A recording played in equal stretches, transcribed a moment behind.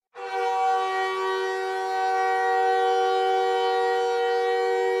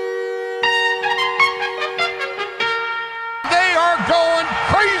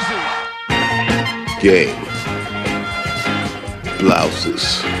Game.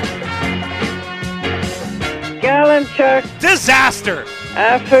 Blouses. Gallon chuck. Disaster.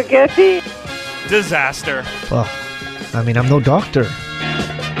 Spaghetti. Disaster. Well, I mean, I'm no doctor.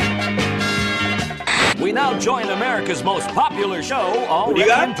 We now join America's most popular show, already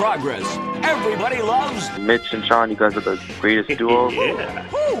in progress. Everybody loves Mitch and Sean. You guys are the greatest duo. Yeah.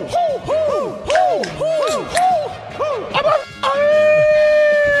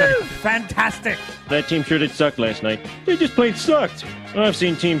 Fantastic. That team sure did suck last night. They just plain sucked. I've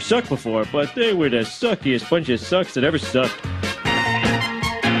seen teams suck before, but they were the suckiest bunch of sucks that ever sucked.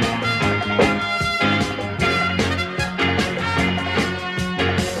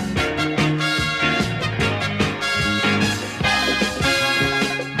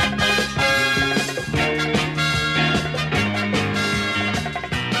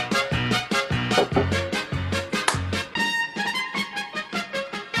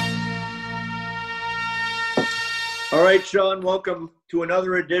 All right, Sean, welcome to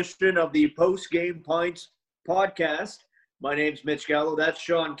another edition of the Post Game Pints Podcast. My name's Mitch Gallo. That's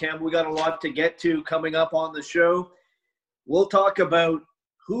Sean Campbell. We got a lot to get to coming up on the show. We'll talk about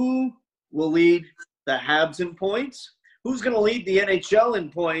who will lead the Habs in points, who's going to lead the NHL in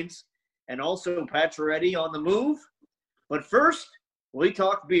points, and also Pacioretty on the move. But first, we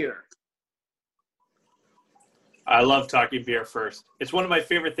talk beer. I love talking beer first. It's one of my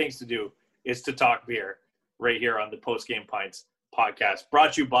favorite things to do is to talk beer. Right here on the Post Game Pints Podcast.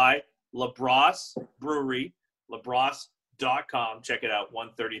 Brought to you by Labrosse Brewery, labrosse.com. Check it out,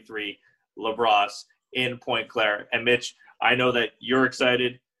 133 Labrosse in Point Claire. And Mitch, I know that you're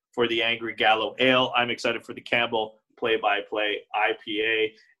excited for the Angry Gallo Ale. I'm excited for the Campbell Play-by-Play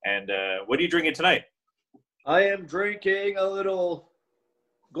IPA. And what are you drinking tonight? I am drinking a little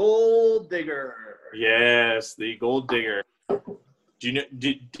Gold Digger. Yes, the Gold Digger.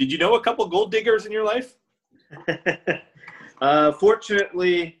 Did you know a couple Gold Diggers in your life?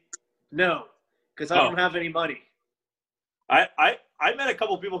 Fortunately, no, because I don't have any money. I met a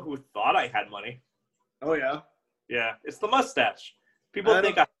couple people who thought I had money. Oh, yeah? Yeah, it's the mustache. People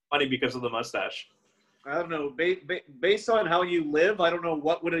think I have money because of the mustache. I don't know. Based on how you live, I don't know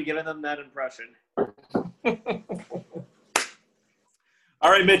what would have given them that impression.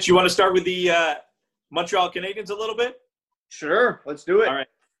 All right, Mitch, you want to start with the Montreal Canadiens a little bit? Sure, let's do it. All right.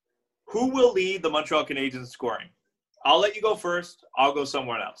 Who will lead the Montreal Canadiens in scoring? I'll let you go first. I'll go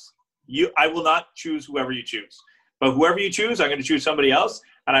somewhere else. I will not choose whoever you choose. But whoever you choose, I'm going to choose somebody else,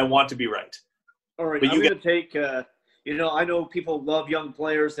 and I want to be right. All right, but I'm going to take, I know people love young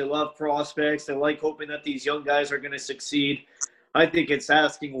players. They love prospects. They like hoping that these young guys are going to succeed. I think it's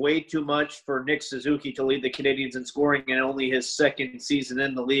asking way too much for Nick Suzuki to lead the Canadiens in scoring in only his second season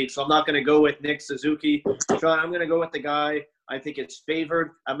in the league. So I'm not going to go with Nick Suzuki. Sean, I'm going to go with the guy I think it's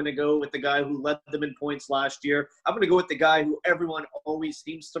favored. I'm going to go with the guy who led them in points last year. I'm going to go with the guy who everyone always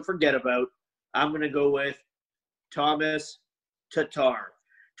seems to forget about. I'm going to go with Thomas Tatar.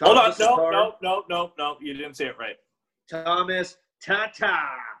 Hold on. No. You didn't say it right. Thomas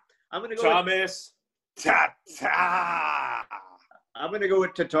Tatar. I'm going to go Thomas Tatar. I'm going to go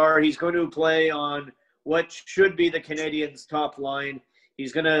with Tatar. He's going to play on what should be the Canadiens' top line.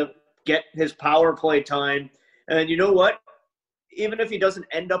 He's going to get his power play time. And you know what? Even if he doesn't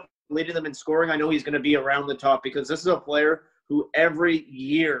end up leading them in scoring, I know he's going to be around the top because this is a player who every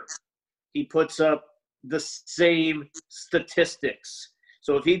year he puts up the same statistics.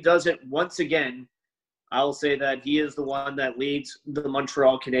 So if he does it once again, I'll say that he is the one that leads the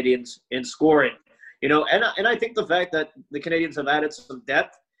Montreal Canadiens in scoring. And I think the fact that the Canadiens have added some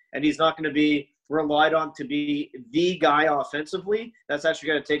depth and he's not going to be relied on to be the guy offensively, that's actually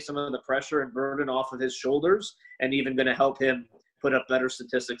going to take some of the pressure and burden off of his shoulders and even going to help him put up better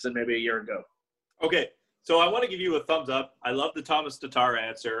statistics than maybe a year ago. Okay, so I want to give you a thumbs up. I love the Thomas Tatar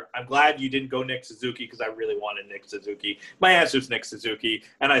answer. I'm glad you didn't go Nick Suzuki because I really wanted Nick Suzuki. My answer is Nick Suzuki,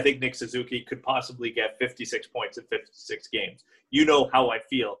 and I think Nick Suzuki could possibly get 56 points in 56 games. You know how I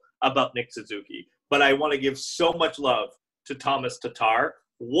feel about Nick Suzuki, but I want to give so much love to Thomas Tatar.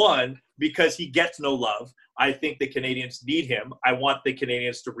 One, because he gets no love. I think the Canadiens need him. I want the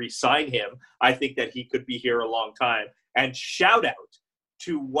Canadiens to re-sign him. I think that he could be here a long time. And shout out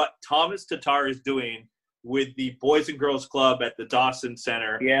to what Thomas Tatar is doing with the Boys and Girls Club at the Dawson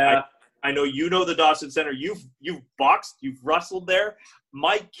Center. Yeah. I know you know the Dawson Center. You've boxed, you've wrestled there.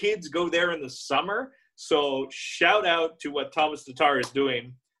 My kids go there in the summer. So shout out to what Thomas Tatar is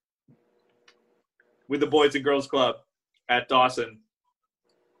doing with the Boys and Girls Club at Dawson.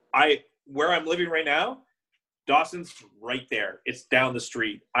 Where I'm living right now, Dawson's right there. It's down the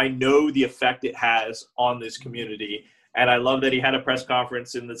street. I know the effect it has on this community. And I love that he had a press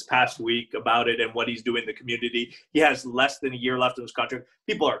conference in this past week about it and what he's doing in the community. He has less than a year left in his contract.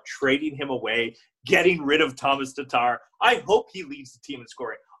 People are trading him away, getting rid of Thomas Tatar. I hope he leads the team in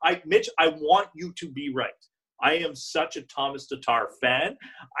scoring. Mitch, I want you to be right. I am such a Thomas Tatar fan.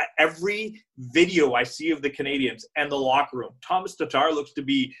 Every video I see of the Canadians and the locker room, Thomas Tatar looks to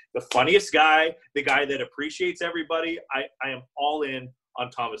be the funniest guy, the guy that appreciates everybody. I am all in on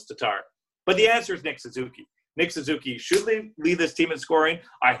Thomas Tatar. But the answer is Nick Suzuki. Nick Suzuki should lead this team in scoring.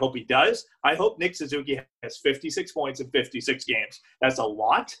 I hope he does. I hope Nick Suzuki has 56 points in 56 games. That's a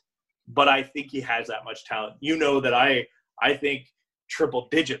lot, but I think he has that much talent. You know that I think triple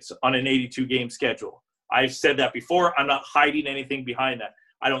digits on an 82-game schedule. I've said that before. I'm not hiding anything behind that.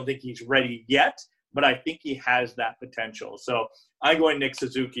 I don't think he's ready yet, but I think he has that potential. So I'm going Nick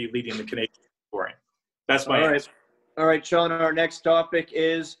Suzuki leading the Canadian scoring. That's my answer. All right, Sean, our next topic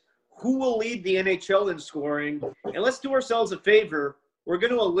is who will lead the NHL in scoring? And let's do ourselves a favor. We're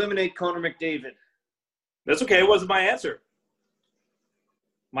going to eliminate Connor McDavid. That's okay. It wasn't my answer.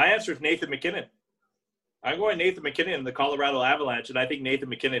 My answer is Nathan MacKinnon. I'm going Nathan MacKinnon in the Colorado Avalanche, and I think Nathan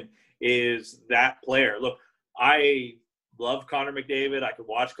MacKinnon is that player. Look, I love Connor McDavid. I could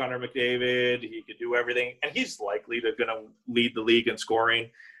watch Connor McDavid. He could do everything, and he's likely to going to lead the league in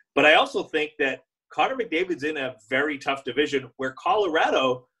scoring. But I also think that Connor McDavid's in a very tough division where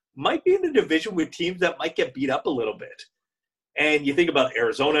Colorado might be in a division with teams that might get beat up a little bit. And you think about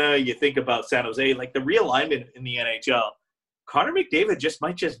Arizona, you think about San Jose, like the realignment in the NHL. Connor McDavid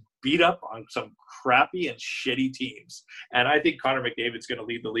might beat up on some crappy and shitty teams. And I think Connor McDavid's going to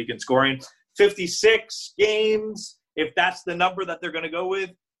lead the league in scoring. 56 games, if that's the number that they're going to go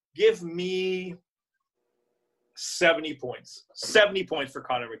with, give me 70 points. 70 points for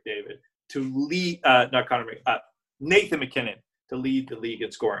Connor McDavid to lead, Nathan MacKinnon to lead the league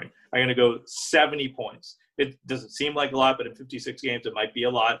in scoring. I'm going to go 70 points. It doesn't seem like a lot, but in 56 games, it might be a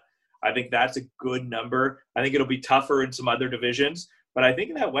lot. I think that's a good number. I think it'll be tougher in some other divisions. But I think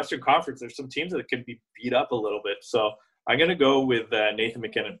in that Western Conference, there's some teams that can be beat up a little bit. So I'm going to go with Nathan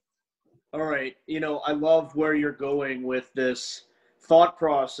MacKinnon. All right. I love where you're going with this thought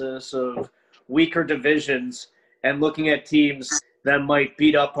process of weaker divisions and looking at teams that might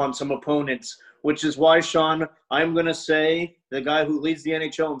beat up on some opponents, which is why, Sean, I'm going to say the guy who leads the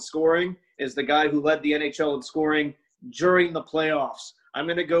NHL in scoring is the guy who led the NHL in scoring during the playoffs. I'm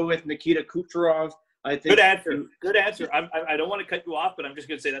going to go with Nikita Kucherov. I think good answer. Good answer. I don't want to cut you off, but I'm just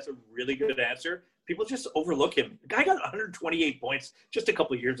going to say that's a really good answer. People just overlook him. The guy got 128 points just a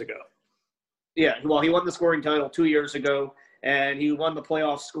couple of years ago. Yeah, well, he won the scoring title 2 years ago, and he won the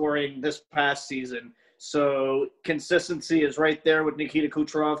playoff scoring this past season. So consistency is right there with Nikita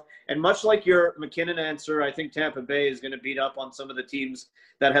Kucherov. And much like your McKinnon answer, I think Tampa Bay is going to beat up on some of the teams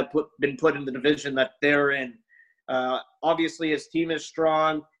that have been put in the division that they're in. Obviously, his team is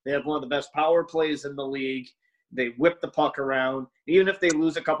strong. They have one of the best power plays in the league. They whip the puck around. Even if they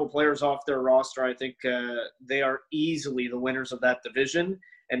lose a couple players off their roster, I think they are easily the winners of that division.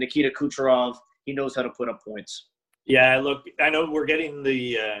 And Nikita Kucherov, he knows how to put up points. Yeah, look, I know we're getting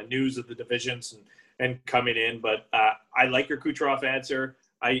the news of the divisions and coming in, but I like your Kucherov answer.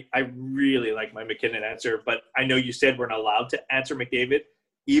 I really like my MacKinnon answer, but I know you said we're not allowed to answer McDavid.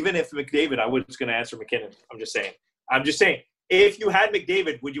 Even if McDavid, I was going to answer MacKinnon. I'm just saying. If you had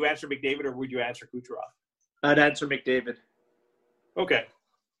McDavid, would you answer McDavid or would you answer Kucherov? I'd answer McDavid. Okay.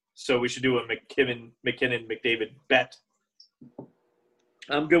 So we should do a McKinnon-McDavid bet.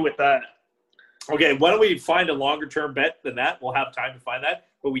 I'm good with that. Okay, why don't we find a longer-term bet than that? We'll have time to find that,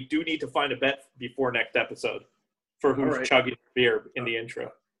 but we do need to find a bet before next episode for who's chugging beer in the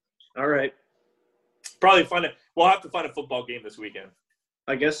intro. All right. We'll have to find a football game this weekend.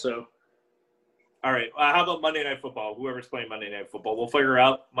 I guess so. All right. How about Monday Night Football? Whoever's playing Monday Night Football. We'll figure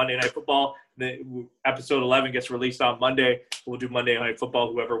out Monday Night Football. Episode 11 gets released on Monday. We'll do Monday Night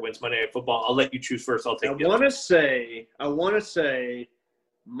Football. Whoever wins Monday Night Football. I'll let you choose first. I'll take it. I want to say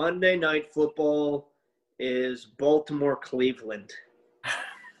Monday Night Football is Baltimore-Cleveland.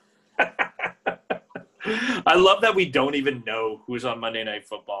 I love that we don't even know who's on Monday Night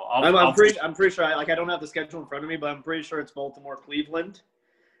Football. I'm pretty sure. I don't have the schedule in front of me, but I'm pretty sure it's Baltimore-Cleveland.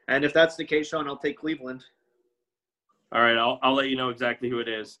 And if that's the case, Sean, I'll take Cleveland. All right, I'll let you know exactly who it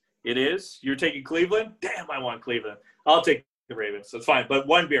is. It is? You're taking Cleveland? Damn, I want Cleveland. I'll take the Ravens. That's fine, but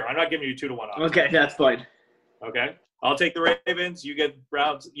one beer. I'm not giving you 2-1 odds. Okay, that's fine. Okay, I'll take the Ravens. You get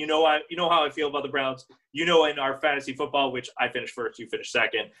Browns. You know how I feel about the Browns. In our fantasy football, which I finished first, you finished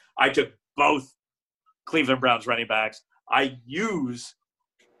second. I took both Cleveland Browns running backs. I use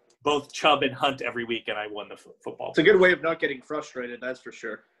both Chubb and Hunt every week, and I won the football. It's a good way of not getting frustrated, that's for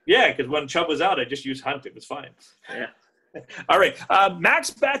sure. Yeah, because when Chubb was out, I just used Hunt. It was fine. Yeah. All right.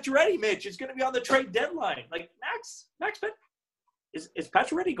 Max Pacioretty, Mitch, is going to be on the trade deadline. Like, is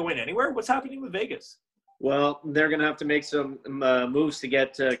Pacioretty going anywhere? What's happening with Vegas? Well, they're going to have to make some moves to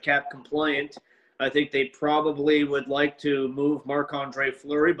get cap compliant. I think they probably would like to move Marc-Andre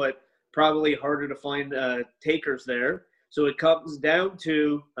Fleury, but probably harder to find takers there. So it comes down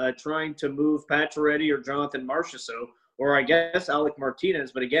to trying to move Pacioretty or Jonathan Marchessault, or I guess Alec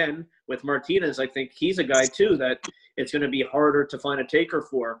Martinez. But again, with Martinez, I think he's a guy too that it's going to be harder to find a taker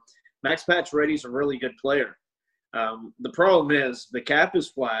for. Max Pacioretty's a really good player. The problem is the cap is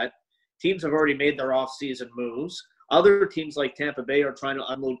flat. Teams have already made their off-season moves. Other teams like Tampa Bay are trying to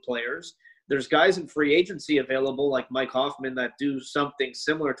unload players. There's guys in free agency available like Mike Hoffman that do something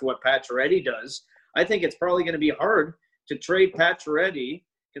similar to what Pacioretty does. I think it's probably going to be hard to trade Pacioretty,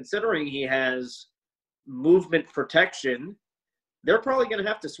 considering he has movement protection. They're probably going to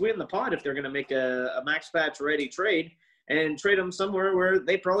have to sweeten the pot if they're going to make a Max Pacioretty trade and trade him somewhere where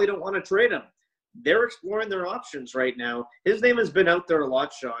they probably don't want to trade him. They're exploring their options right now. His name has been out there a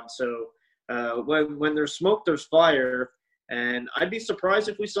lot, Sean. So when there's smoke, there's fire. And I'd be surprised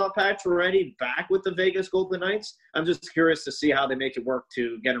if we saw Pacioretty back with the Vegas Golden Knights. I'm just curious to see how they make it work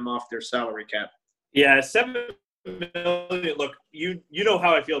to get him off their salary cap. Yeah, $7 million. Look, you know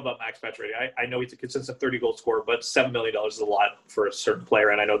how I feel about Max Pacioretty. I know he's a consistent 30-goal scorer, but $7 million is a lot for a certain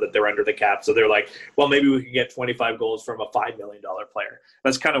player, and I know that they're under the cap. So they're like, well, maybe we can get 25 goals from a $5 million player.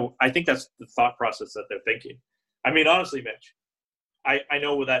 That's kind of – I think that's the thought process that they're thinking. I mean, honestly, Mitch, I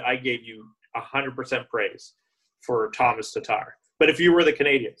know that I gave you 100% praise for Thomas Tatar. But if you were the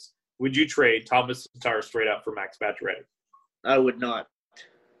Canadians, would you trade Thomas Tatar straight up for Max Pacioretty? I would not.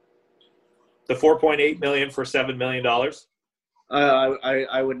 The $4.8 million for $7 million?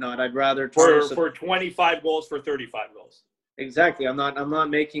 I would not. I'd rather for 25 goals for 35 goals. Exactly. I'm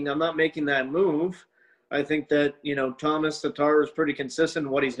not making that move. I think that, Thomas Tatar is pretty consistent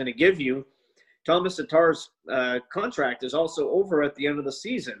in what he's going to give you. Thomas Tatar's contract is also over at the end of the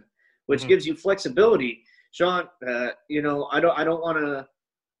season, which gives you flexibility. Sean, I don't want to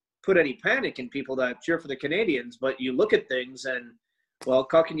put any panic in people that cheer for the Canadians, but you look at things and, well,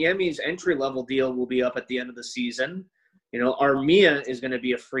 Kotkaniemi's entry-level deal will be up at the end of the season. Armia is going to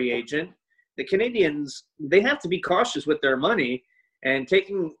be a free agent. The Canadians, they have to be cautious with their money, and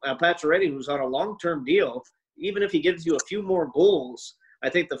taking Pacioretty, who's on a long-term deal, even if he gives you a few more goals, I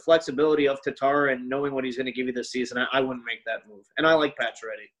think the flexibility of Tatar and knowing what he's going to give you this season, I wouldn't make that move. And I like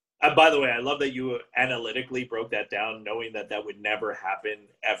Pacioretty. By the way, I love that you analytically broke that down, knowing that would never happen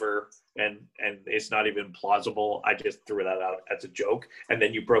ever, and it's not even plausible. I just threw that out as a joke, and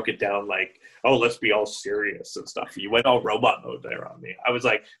then you broke it down like, oh, let's be all serious and stuff. You went all robot mode there on me. I was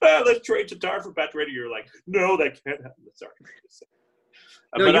like, let's trade Tatar for Pacioretty. You're like, no, that can't happen. Sorry.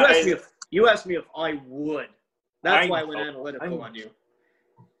 No, you asked me if I would. That's why I went analytical on you.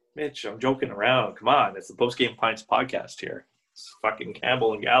 Mitch, I'm joking around. Come on, it's the Post Game Pints Podcast here. It's fucking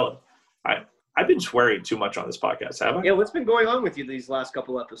Campbell and Gallo. I've been swearing too much on this podcast, haven't I? Yeah, what's been going on with you these last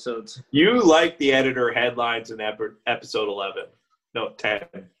couple episodes? You like the editor headlines in episode 11. No, 10.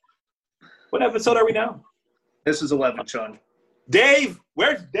 What episode are we now? This is 11, Sean. Dave!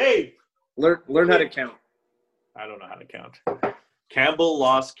 Where's Dave? Learn how to count. I don't know how to count. Campbell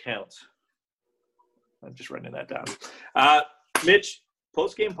lost count. I'm just writing that down. Mitch,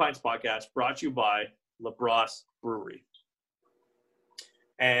 Post Game Pints Podcast brought to you by Labrosse Brewery.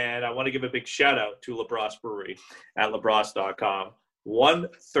 And I want to give a big shout out to Labrosse Brewery at labrosse.com.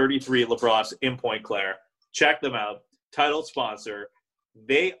 133 Labrosse in Point Claire. Check them out. Title sponsor.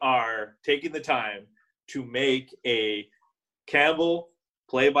 They are taking the time to make a Campbell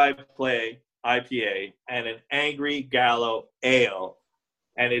play-by-play IPA and an Angry Gallo Ale.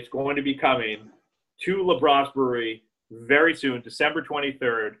 And it's going to be coming to Labrosse Brewery very soon, December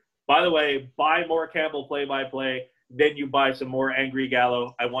 23rd. By the way, buy more Campbell play-by-play. Then you buy some more Angry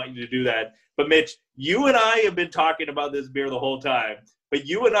Gallo. I want you to do that. But, Mitch, you and I have been talking about this beer the whole time. But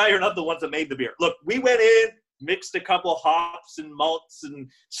you and I are not the ones that made the beer. Look, we went in, mixed a couple hops and malts and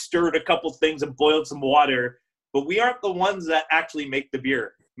stirred a couple things and boiled some water. But we aren't the ones that actually make the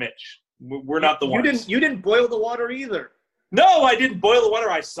beer, Mitch. We're not the ones. You didn't boil the water either. No, I didn't boil the water.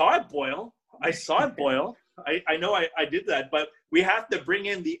 I saw it boil. I know I did that. But we have to bring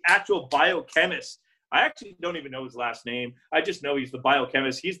in the actual biochemist. I actually don't even know his last name. I just know he's the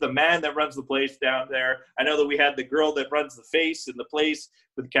biochemist. He's the man that runs the place down there. I know that we had the girl that runs the face in the place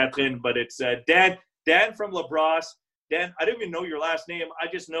with Catherine, but it's Dan from Labrosse. Dan, I don't even know your last name. I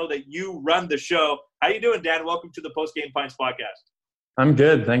just know that you run the show. How you doing, Dan? Welcome to the Post Game Pints Podcast. I'm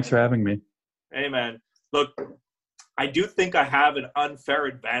good. Thanks for having me. Hey, man. Look, I do think I have an unfair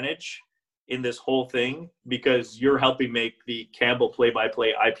advantage in this whole thing because you're helping make the Campbell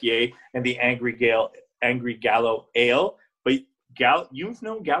play-by-play IPA and the Angry Gallo Ale. But you've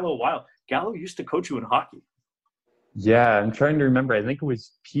known Gallo a while. Gallo used to coach you in hockey. Yeah, I'm trying to remember. I think it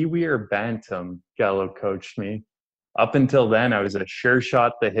was Pee Wee or Bantam Gallo coached me. Up until then, I was a sure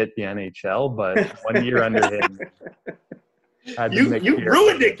shot to hit the NHL, but 1 year under him. You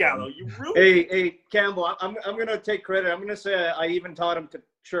ruined it, Gallo. You ruined it. Hey, Campbell, I'm going to take credit. I'm going to say I even taught him to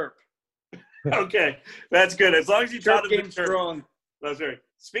chirp. Okay, that's good. As long as you taught him to chirp. Strong. That's right.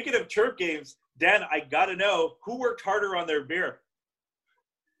 Speaking of chirp games, Dan, I got to know, who worked harder on their beer?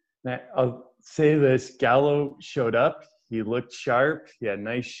 I'll say this. Gallo showed up. He looked sharp. He had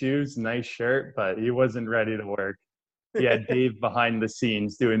nice shoes, nice shirt, but he wasn't ready to work. He had Dave behind the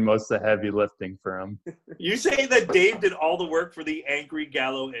scenes doing most of the heavy lifting for him. You say that Dave did all the work for the Angry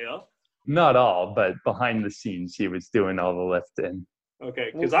Gallo Ale? Not all, but behind the scenes, he was doing all the lifting.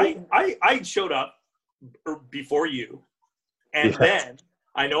 Okay, because I showed up before you, and then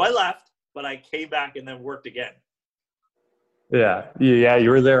I know I left, but I came back and then worked again. Yeah, you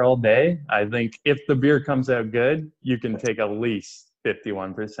were there all day. I think if the beer comes out good, you can take at least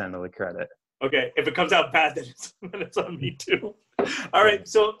 51% of the credit. Okay, if it comes out bad, then it's on me too. All right,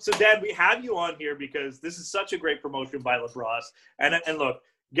 so Dan, we have you on here because this is such a great promotion by Labrosse. And look,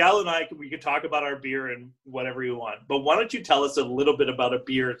 Gallo and I, we could talk about our beer and whatever you want, but why don't you tell us a little bit about the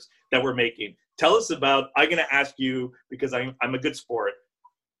beers that we're making? Tell us about, I'm going to ask you, because I'm a good sport,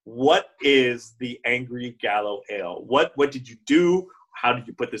 what is the Angry Gallo Ale? What did you do? How did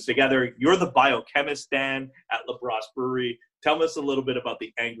you put this together? You're the biochemist, Dan, at Labrosse Brewery. Tell us a little bit about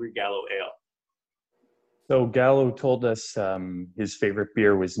the Angry Gallo Ale. So Gallo told us his favorite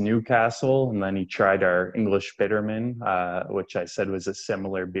beer was Newcastle, and then he tried our English Bitterman, which I said was a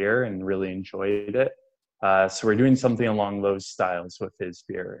similar beer and really enjoyed it. So we're doing something along those styles with his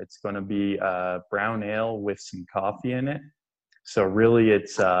beer. It's going to be a brown ale with some coffee in it. So really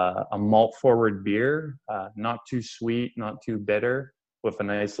it's a malt-forward beer, not too sweet, not too bitter, with a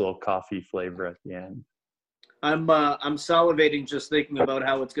nice little coffee flavor at the end. I'm salivating just thinking about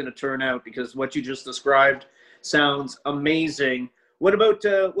how it's going to turn out because what you just described sounds amazing. What about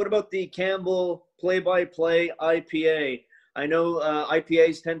the Campbell play-by-play IPA? I know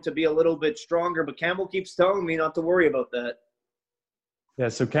IPAs tend to be a little bit stronger, but Campbell keeps telling me not to worry about that. Yeah,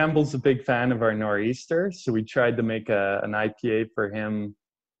 so Campbell's a big fan of our Nor'easter, so we tried to make an IPA for him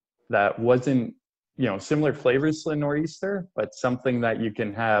that wasn't, similar flavors to the Nor'easter, but something that you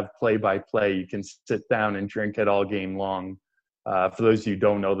can have play-by-play. You can sit down and drink it all game long. For those of you who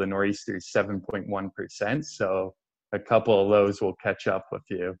don't know, the Nor'easter is 7.1%, so a couple of those will catch up with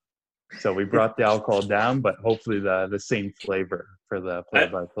you. So we brought the alcohol down, but hopefully the same flavor for the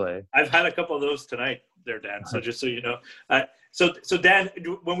play-by-play. I've had a couple of those tonight there, Dan, so just so you know. So Dan,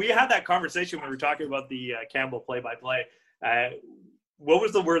 when we had that conversation when we were talking about the Campbell play-by-play, what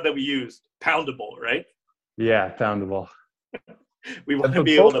was the word that we used? Poundable, right? Yeah, poundable. We want to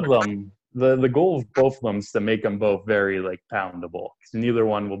be able to. Both of them, the goal of both of them is to make them both very poundable, because neither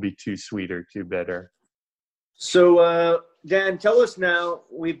one will be too sweet or too bitter. So, Dan, tell us now.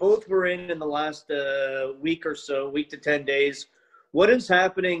 We both were in the last week or so, week to 10 days. What is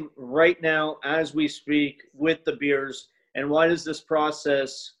happening right now as we speak with the beers, and why does this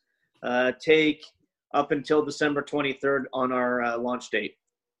process take up until December 23rd on our launch date?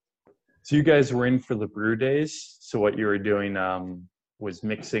 So you guys were in for the brew days. So what you were doing was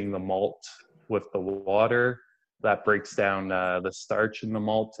mixing the malt with the water. That breaks down the starch in the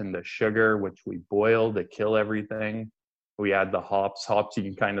malt into sugar, which we boil to kill everything. We add the hops. Hops, you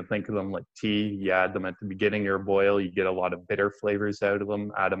can kind of think of them like tea. You add them at the beginning of your boil. You get a lot of bitter flavors out of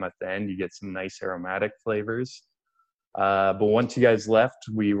them. Add them at the end. You get some nice aromatic flavors. But once you guys left,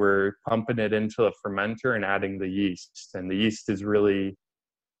 we were pumping it into the fermenter and adding the yeast. And the yeast is really,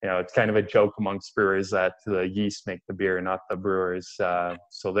 it's kind of a joke amongst brewers that the yeast make the beer, not the brewers.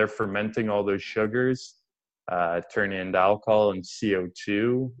 So they're fermenting all those sugars, turning into alcohol and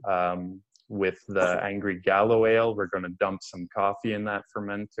CO2. With the Angry Gallo Ale, we're going to dump some coffee in that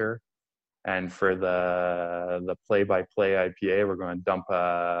fermenter. And for the play-by-play IPA, we're going to dump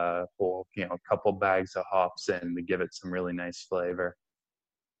a whole, couple bags of hops in to give it some really nice flavor.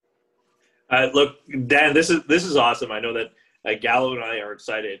 Look, Dan, this is awesome. I know that Gallo and I are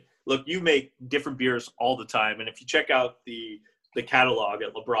excited. Look, you make different beers all the time, and if you check out the catalog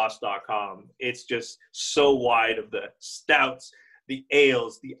at labrosse.com, it's just so wide of the stouts, the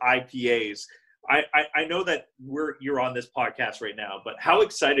ales, the IPAs. I know that you're on this podcast right now, but how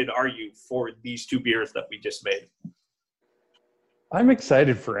excited are you for these two beers that we just made? I'm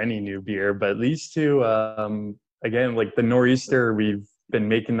excited for any new beer, but these two, again, like the Nor'easter, we've been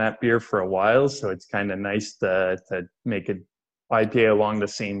making that beer for a while, so it's kind of nice to make an IPA along the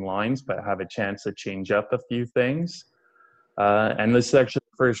same lines, but have a chance to change up a few things. And this is actually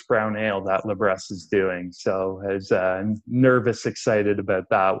the first brown ale that Labrosse is doing, so I was nervous, excited about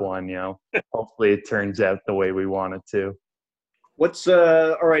that one. Hopefully it turns out the way we want it to. What's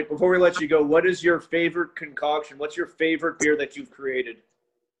all right? Before we let you go, what is your favorite concoction? What's your favorite beer that you've created?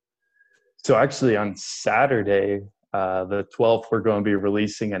 So actually, on Saturday, the 12th, we're going to be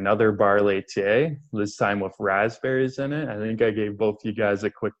releasing another bar latte. This time with raspberries in it. I think I gave both you guys a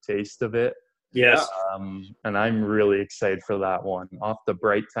quick taste of it. Yes. And I'm really excited for that one. Off the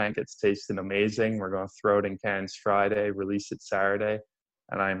Bright Tank, it's tasting amazing. We're going to throw it in cans Friday, release it Saturday,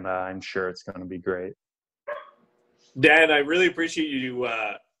 and I'm sure it's going to be great. Dan, I really appreciate you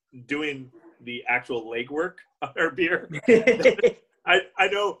doing the actual legwork on our beer. I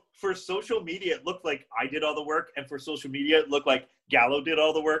know for social media, it looked like I did all the work, and for social media, it looked like Gallo did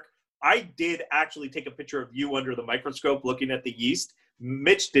all the work. I did actually take a picture of you under the microscope looking at the yeast.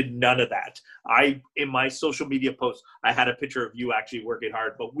 Mitch did none of that. In my social media post, I had a picture of you actually working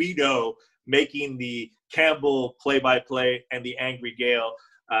hard, but we know making the Campbell play-by-play and the Angry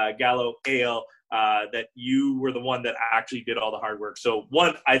Gallo ale, that you were the one that actually did all the hard work. So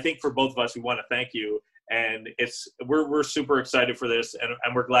one, I think for both of us, we want to thank you. And we're super excited for this,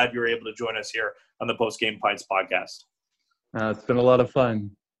 and we're glad you were able to join us here on the Post Game Pints podcast. It's been a lot of fun.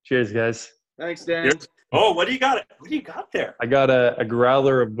 Cheers, guys. Thanks, Dan. Oh, what do you got? What do you got there? I got a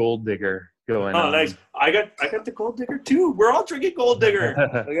growler of Gold Digger going on. Oh, nice. I got the Gold Digger too. We're all drinking Gold Digger.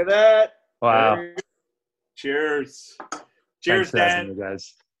 Look at that. Wow. Cheers. Cheers, Thanks, Dan. you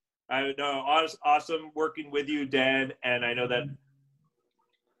guys. I know, awesome working with you, Dan, and I know that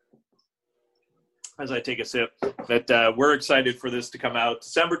as I take a sip, that we're excited for this to come out.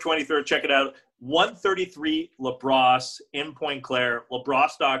 December 23rd, check it out. 133 Labrosse in Point Claire,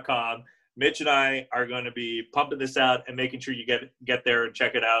 labrosse.com. Mitch and I are going to be pumping this out and making sure you get there and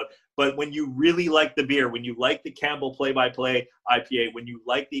check it out. But when you really like the beer, when you like the Campbell play-by-play IPA, when you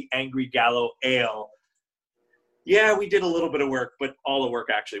like the Angry Gallo ale, yeah, we did a little bit of work, but all the work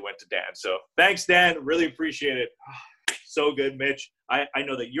actually went to Dan. So thanks, Dan. Really appreciate it. So good, Mitch. I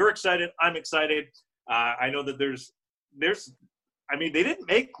know that you're excited. I'm excited. I know that there's, I mean, they didn't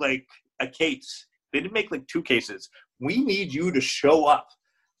make like a case. They didn't make like 2 cases. We need you to show up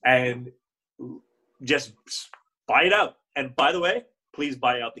and just buy it out. And by the way, please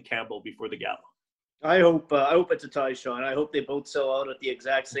buy out the Campbell before the Gallo. I hope it's a tie, Sean. I hope they both sell out at the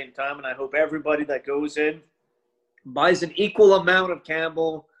exact same time, and I hope everybody that goes in buys an equal amount of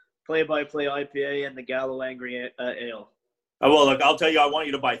Campbell play-by-play IPA and the Gallo Angry Ale. Oh, well, look, I'll tell you, I want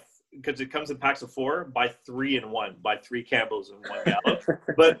you to buy, because it comes in packs of 4, buy 3 in 1. Buy 3 Campbells and 1 Gallo.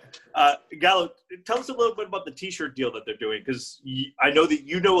 But, Gallo, tell us a little bit about the T-shirt deal that they're doing, because I know that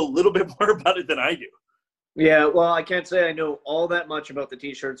you know a little bit more about it than I do. Yeah, well, I can't say I know all that much about the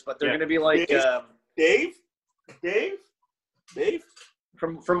T-shirts, but they're going to be like Dave.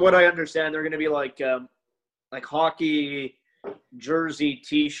 From what I understand, they're going to be like hockey jersey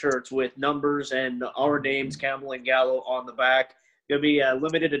T-shirts with numbers and our names, Campbell and Gallo, on the back. Going to be a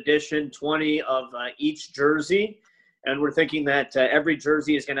limited edition, 20 of each jersey, and we're thinking that every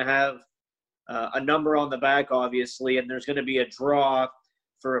jersey is going to have a number on the back, obviously, and there's going to be a draw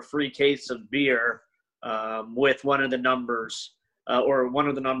for a free case of beer with one of the numbers or one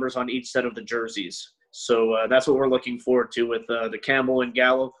of the numbers on each set of the jerseys. So that's what we're looking forward to with the Campbell and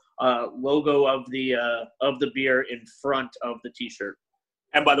Gallo logo of the beer in front of the T-shirt.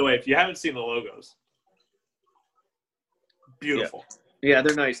 And by the way, if you haven't seen the logos, beautiful. Yeah,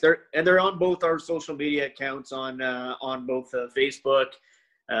 they're nice. They're on both our social media accounts on both Facebook,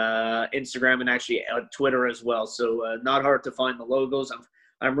 Instagram, and actually Twitter as well. So not hard to find the logos.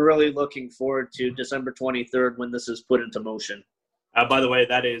 I'm really looking forward to December 23rd when this is put into motion. By the way,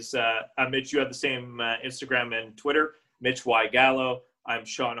 that is Mitch. You have the same Instagram and Twitter. Mitch Y Gallo. I'm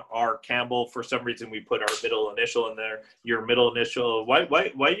Sean R. Campbell. For some reason, we put our middle initial in there. Your middle initial. Why's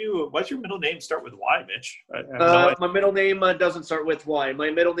your middle name start with Y, Mitch? My middle name doesn't start with Y.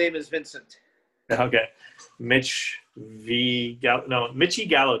 My middle name is Vincent. Okay, Mitch V Gallo. No, Mitchy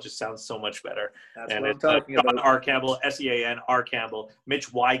Gallo just sounds so much better. That's and what I'm it's talking Sean about. R. Campbell, SEAN R. Campbell,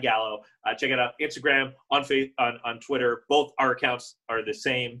 Mitch Y Gallo. Check it out. Instagram, on Twitter. Both our accounts are the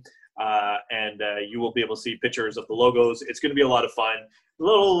same. And you will be able to see pictures of the logos. It's going to be a lot of fun. A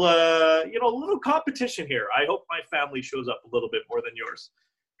little competition here. I hope my family shows up a little bit more than yours.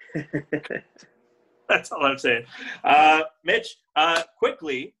 That's all I'm saying. Mitch,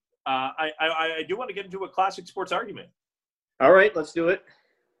 quickly, I do want to get into a classic sports argument. All right, let's do it.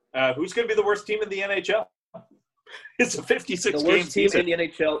 Who's going to be the worst team in the NHL? It's a 56 The game worst team season. in the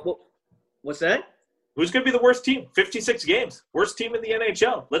NHL. Well, what's that? Who's going to be the worst team? 56 games. Worst team in the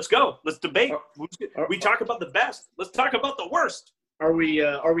NHL. Let's go. Let's debate. We talk about the best. Let's talk about the worst. Are we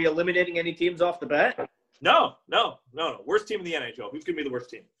eliminating any teams off the bat? No. Worst team in the NHL. Who's going to be the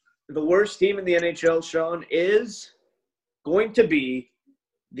worst team? The worst team in the NHL, Sean, is going to be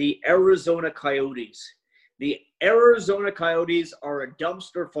the Arizona Coyotes. The Arizona Coyotes are a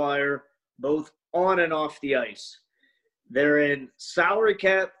dumpster fire both on and off the ice. They're in salary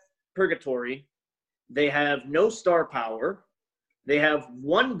cap purgatory. They have no star power. They have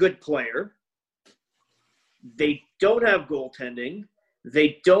one good player. They don't have goaltending.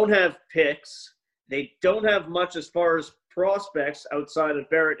 They don't have picks. They don't have much as far as prospects outside of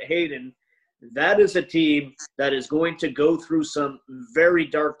Barrett Hayden. That is a team that is going to go through some very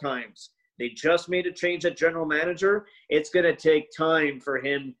dark times. They just made a change at general manager. It's going to take time for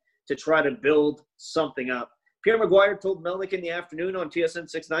him to try to build something up. Pierre Maguire told Melnick in the afternoon on TSN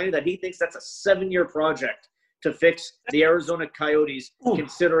 690 that he thinks that's a 7-year project to fix the Arizona Coyotes,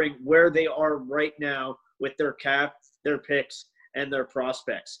 considering where they are right now with their cap, their picks, and their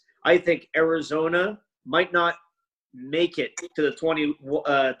prospects. I think Arizona might not make it to the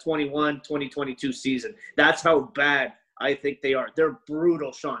 2021-2022 season. That's how bad I think they are. They're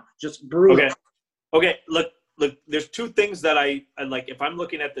brutal, Sean. Just brutal. Okay. Look, there's two things that I like. If I'm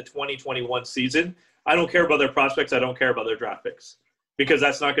looking at the 2021 season, I don't care about their prospects. I don't care about their draft picks because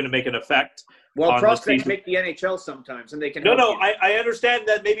that's not going to make an effect. Well, prospects make the NHL sometimes, and they can. I understand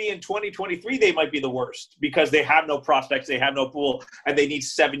that maybe in 2023 they might be the worst because they have no prospects, they have no pool, and they need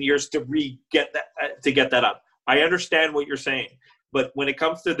 7 years to get that up. I understand what you're saying, but when it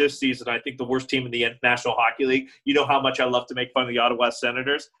comes to this season, I think the worst team in the National Hockey League. You know how much I love to make fun of the Ottawa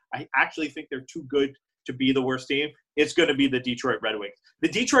Senators. I actually think they're too good to be the worst team. It's going to be the Detroit Red Wings. The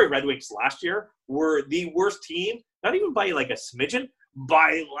Detroit Red Wings last year were the worst team, not even by like a smidgen,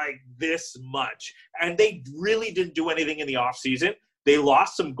 by like this much. And they really didn't do anything in the offseason. They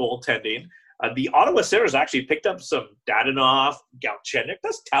lost some goaltending. The Ottawa Senators actually picked up some Dadonov, Galchenyuk.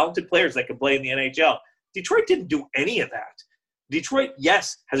 That's talented players that can play in the NHL. Detroit didn't do any of that. Detroit,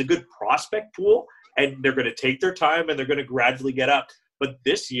 yes, has a good prospect pool, and they're going to take their time, and they're going to gradually get up. But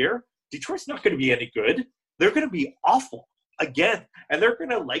this year, Detroit's not going to be any good. They're going to be awful again, and they're going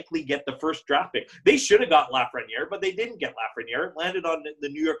to likely get the first draft pick. They should have got Lafreniere, but they didn't get Lafreniere. It landed on the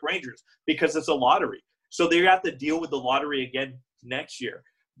New York Rangers because it's a lottery. So they have to deal with the lottery again next year.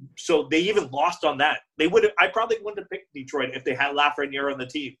 So they even lost on that. I probably wouldn't have picked Detroit if they had Lafreniere on the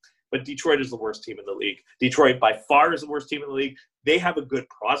team. But Detroit is the worst team in the league. Detroit by far is the worst team in the league. They have a good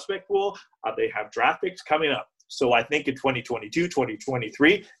prospect pool. They have draft picks coming up. So I think in 2022,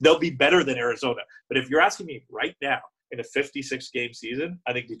 2023, they'll be better than Arizona. But if you're asking me right now, in a 56-game season,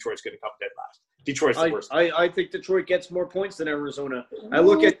 I think Detroit's going to come dead last. Detroit's the worst. I think Detroit gets more points than Arizona. I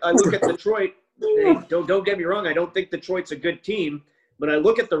look at Detroit. Hey, don't get me wrong. I don't think Detroit's a good team, but I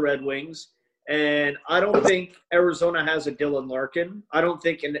look at the Red Wings, and I don't think Arizona has a Dylan Larkin. I don't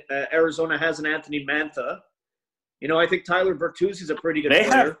think Arizona has an Anthony Mantha. You know, I think Tyler Bertuzzi's a pretty good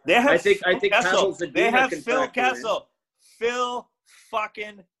player. I think Kessel. They have Phil Kessel. Phil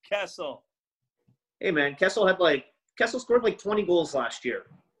fucking Kessel. Hey man, Kessel scored like 20 goals last year.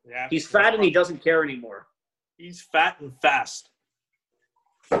 Yeah, he's fat and he doesn't care anymore. He's fat and fast.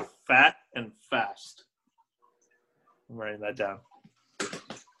 Fat and fast. I'm writing that down.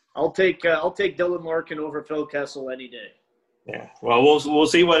 I'll take Dylan Larkin over Phil Kessel any day. Yeah. Well, we'll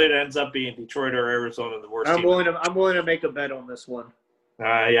see what it ends up being. Detroit or Arizona, the worst team. I'm willing to make a bet on this one.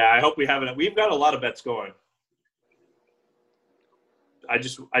 Yeah, I hope we have it. We've got a lot of bets going. I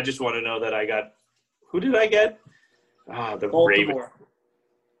just want to know that I got. Who did I get? The Ravens.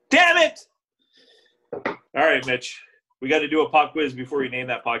 Damn it! All right, Mitch. We got to do a pop quiz before we name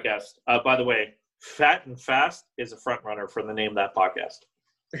that podcast. By the way, Fat and Fast is a front runner for the name of that podcast.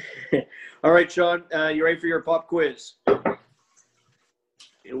 All right, Sean. You ready for your pop quiz?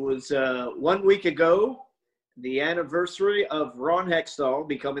 It was 1 week ago, the anniversary of Ron Hextall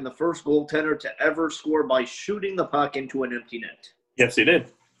becoming the first goaltender to ever score by shooting the puck into an empty net. Yes, he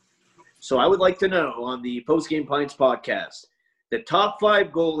did. So I would like to know on the Post Game Pints podcast, the top 5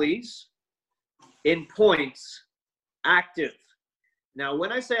 goalies in points active. Now,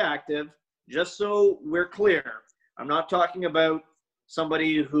 when I say active, just so we're clear, I'm not talking about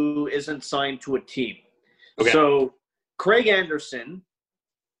somebody who isn't signed to a team. Okay. So Craig Anderson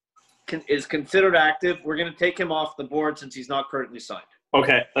is considered active. We're going to take him off the board since he's not currently signed.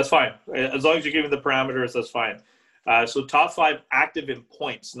 Okay, that's fine. As long as you give me the parameters, that's fine. So top 5 active in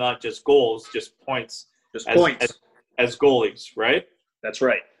points, not just goals, just points. Just points. as goalies, right? That's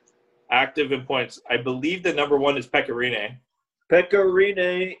right. Active in points. I believe the number 1 is Pecorine.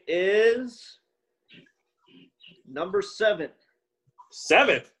 Pecorine is number 7.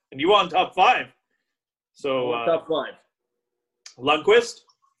 7th, and you on top 5. So top 5. Lundqvist.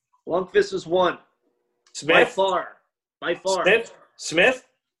 Lundqvist is 1. Smith. By far. Smith.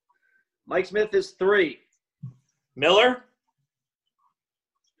 Mike Smith is 3. Miller.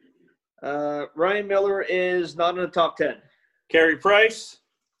 Ryan Miller is not in the top 10. Carey Price.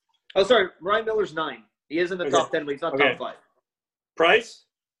 Oh, sorry. Ryan Miller's 9. He is in the top 10, but he's not top 5. Price.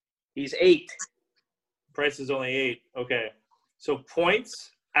 He's 8. Price is only 8. Okay. So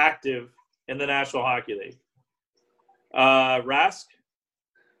points active in the National Hockey League. Rask.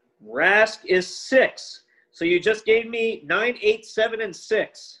 Rask is 6. So you just gave me 9, 8, 7, and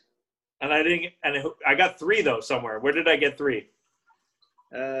 6. And I didn't. And I got 3 though somewhere. Where did I get 3?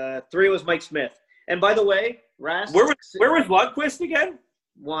 3 was Mike Smith. And by the way, Rask. Where was Lundqvist again?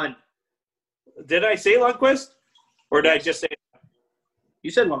 1. Did I say Lundqvist, or did I just say?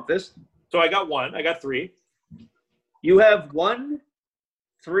 You said Lundqvist. So I got 1. I got 3. You have 1,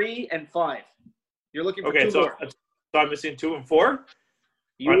 3, and 5. You're looking for 2 more. So I'm missing 2 and 4.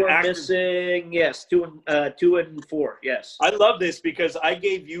 You are missing 2 and 4. Yes. I love this because I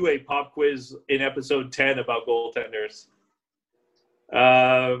gave you a pop quiz in episode 10 about goaltenders.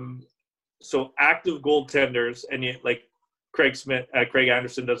 So active goaltenders, and like Craig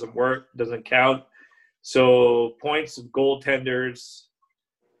Anderson doesn't count. So points of goaltenders.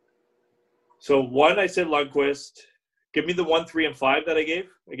 So 1, I said Lundqvist. Give me the 1, 3, and 5 that I gave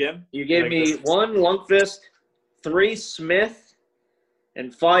again. You gave me 1 Lundqvist, 3 Smith,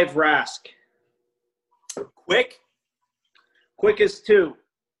 and 5 Rask. Quick is 2.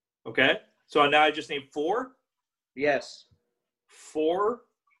 Okay. So now I just need 4. Yes. 4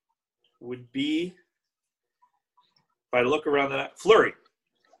 would be, if I look around that, Fleury.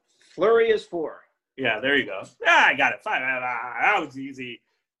 Fleury is 4. Yeah, there you go. I got it. 5. That was easy.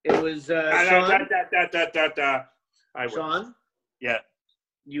 It was Sean? Yeah.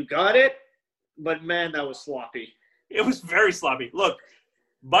 You got it, but man, that was sloppy. It was very sloppy. Look,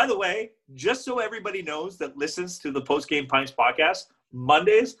 by the way, just so everybody knows that listens to the Post Game Pints podcast,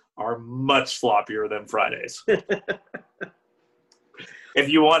 Mondays are much sloppier than Fridays. If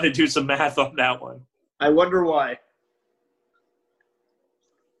you want to do some math on that one. I wonder why.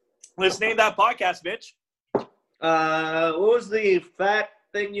 Let's name that podcast, Mitch. What was the fat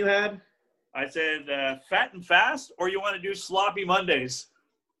thing you had? I said fat and fast, or you want to do sloppy Mondays?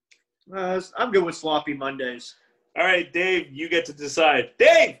 I'm good with sloppy Mondays. All right, Dave, you get to decide.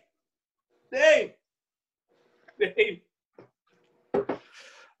 Dave!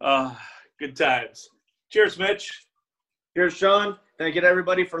 Good times. Cheers, Mitch. Cheers, Sean. Thank you to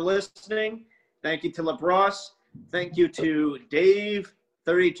everybody for listening. Thank you to Labrosse. Thank you to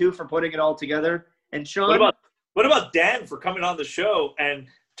Dave32 for putting it all together. And Sean. What about Dan for coming on the show and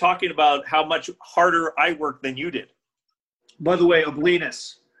talking about how much harder I worked than you did? By the way,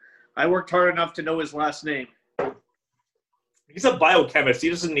 Ablenas. I worked hard enough to know his last name. He's a biochemist. He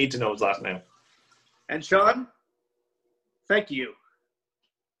doesn't need to know his last name. And Sean, thank you.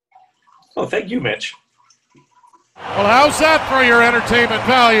 Oh, thank you, Mitch. Well, how's that for your entertainment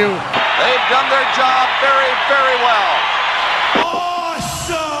value? They've done their job very, very well.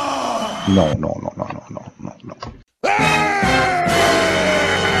 Awesome! No.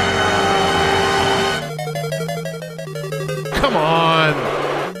 Come on.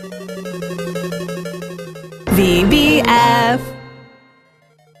 VBF.